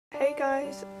Hey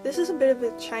guys, this is a bit of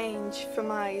a change for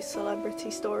my celebrity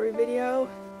story video.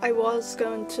 I was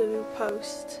going to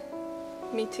post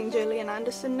meeting Gillian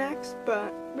Anderson next,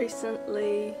 but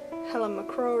recently Helen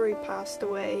McCrory passed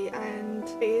away and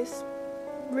it's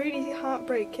really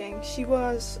heartbreaking. She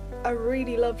was a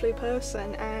really lovely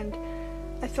person and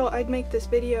I thought I'd make this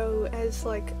video as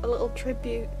like a little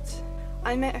tribute.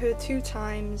 I met her 2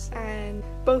 times and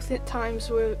both times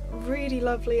were really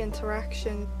lovely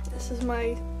interactions. This is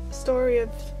my story of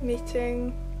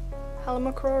meeting Helen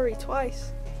McCrory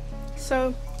twice.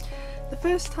 So the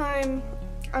first time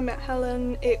I met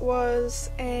Helen, it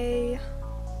was a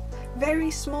very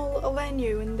small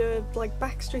venue in the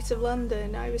back streets of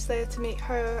London. I was there to meet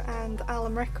her and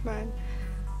Alan Rickman.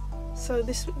 So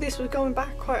this was going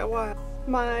back quite a while.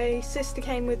 My sister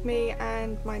came with me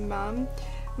and my mum.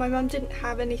 My mum didn't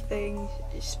have anything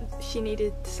she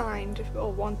needed signed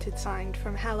or wanted signed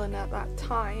from Helen at that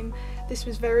time. This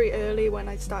was very early when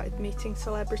I started meeting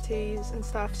celebrities and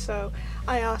stuff, so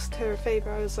I asked her a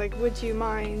favour. I was like, would you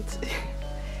mind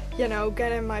you know,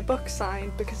 getting my book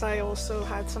signed, because I also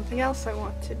had something else I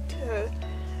wanted to,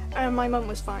 and my mum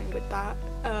was fine with that.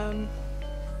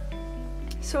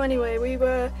 So anyway, we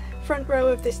were front row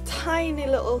of this tiny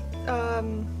little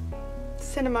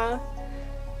cinema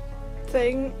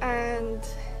thing, and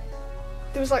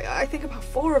there was I think about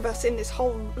 4 of us in this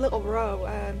whole little row.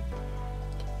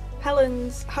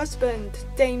 Helen's husband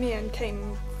Damien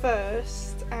came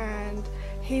first and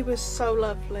he was so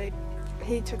lovely.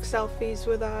 He took selfies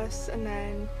with us and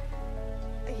then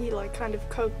he kind of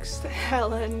coaxed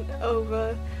Helen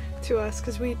over to us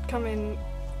because we'd come in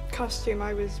costume.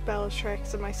 I was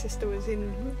Bellatrix and my sister was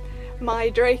in my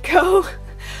Draco.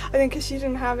 I think because she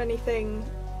didn't have anything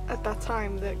at that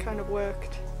time that kind of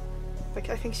worked.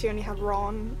 I think she only had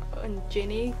Ron and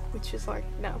Ginny, which is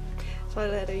no. So I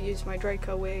let her use my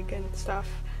Draco wig and stuff.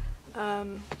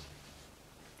 But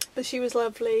she was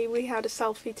lovely. We had a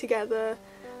selfie together.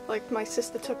 My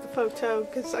sister took the photo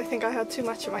because I think I had too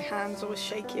much in my hands or was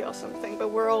shaky or something,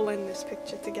 but we're all in this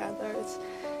picture together. It's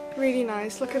really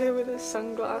nice. Look at her with her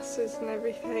sunglasses and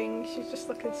everything. She's just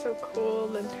looking so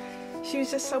cool, and she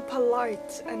was just so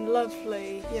polite and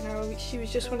lovely, you know. She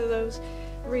was just one of those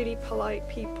really polite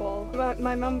people.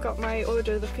 My mum got my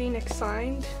Order of the Phoenix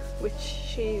signed, which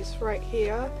she's right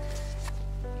here.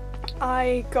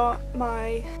 I got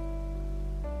my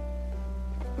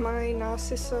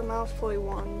Narcissa Malfoy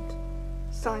wand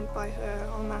signed by her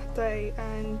on that day,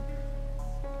 and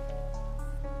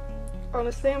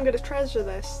honestly I'm going to treasure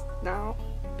this now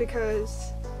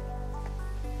because,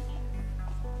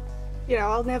 you know,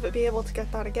 I'll never be able to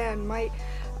get that again.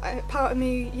 Part of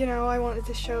me, you know, I wanted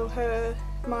to show her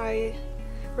my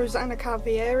Rosanna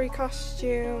Calvieri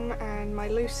costume and my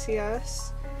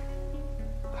Lucius,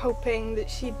 hoping that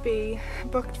she'd be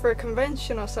booked for a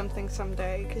convention or something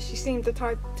someday, because she seemed the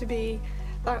type to be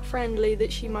that friendly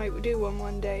that she might do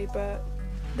one day. But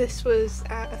this was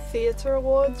at a theatre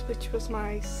awards, which was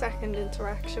my second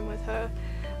interaction with her.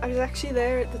 I was actually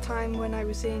there at the time when I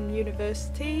was in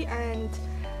university and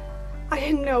I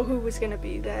didn't know who was going to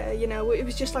be there, you know. It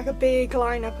was just a big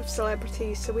lineup of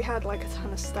celebrities, so we had a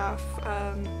ton of stuff.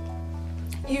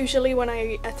 Usually when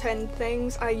I attend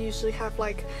things, I usually have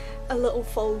a little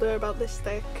folder about this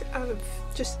thick of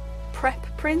just prep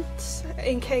prints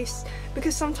in case,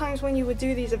 because sometimes when you would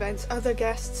do these events, other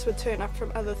guests would turn up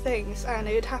from other things, and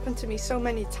it had happened to me so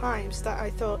many times that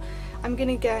I thought I'm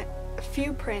gonna get a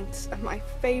few prints of my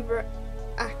favourite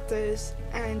actors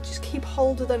and just keep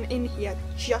hold of them in here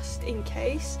just in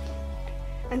case.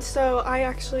 And so I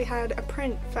actually had a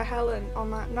print for Helen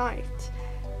on that night,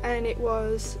 and it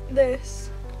was this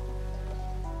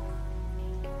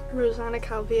Rosanna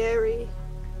Calvieri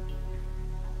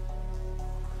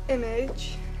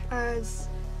image, as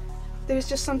there was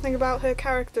just something about her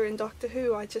character in Doctor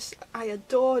Who. I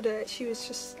adored it. She was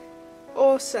just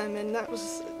awesome, and that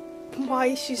was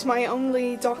why she's my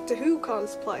only Doctor Who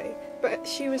cosplay. But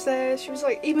she was there, she was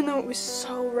even though it was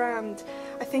so rammed,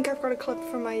 I think I've got a clip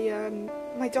from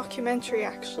my documentary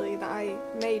actually that I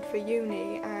made for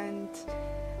uni, and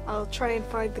I'll try and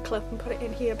find the clip and put it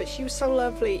in here. But she was so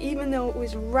lovely, even though it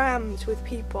was rammed with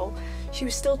people, she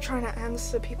was still trying to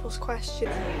answer people's questions.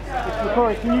 Mr.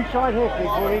 McCrory, can you sign here please,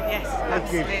 Willie? Yes,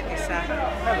 absolutely, sir.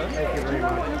 Thank you very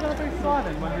much.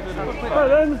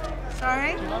 Helen!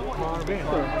 Sorry?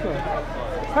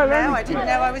 Helen? No, I didn't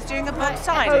know I was doing a book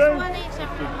signing.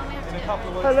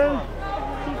 Helen?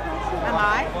 Am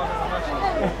I?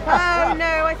 Oh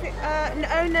no, I think,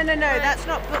 no, that's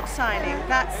not book signing.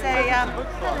 That's a,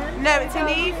 no, it's an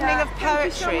evening of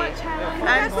poetry.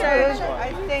 And so,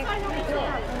 I think...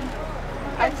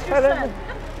 Helen?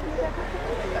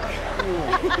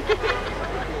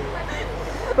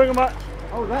 Bring them up.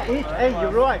 Oh, that is. Hey,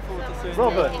 you're right.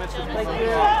 Robert. Thank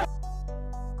you.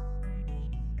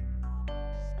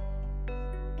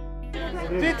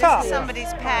 This is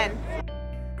somebody's pen.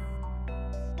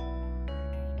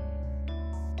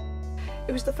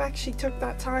 It was the fact she took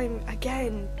that time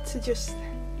again to just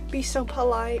be so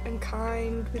polite and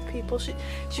kind with people. She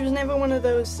was never one of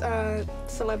those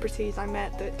celebrities I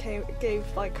met that gave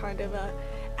like kind of a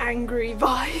angry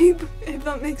vibe, if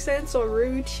that makes sense, or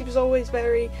rude. She was always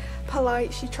very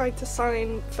polite. She tried to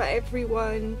sign for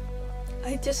everyone.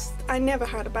 I never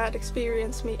had a bad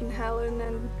experience meeting Helen,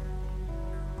 and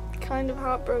kind of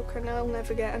heartbroken I'll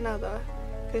never get another,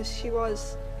 because she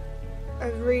was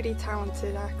a really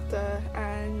talented actor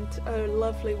and a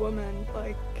lovely woman.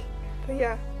 Like, but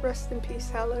yeah, rest in peace,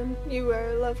 Helen. You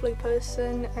were a lovely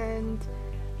person, and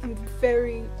I'm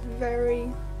very,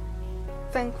 very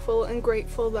thankful and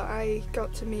grateful that I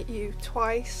got to meet you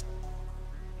twice.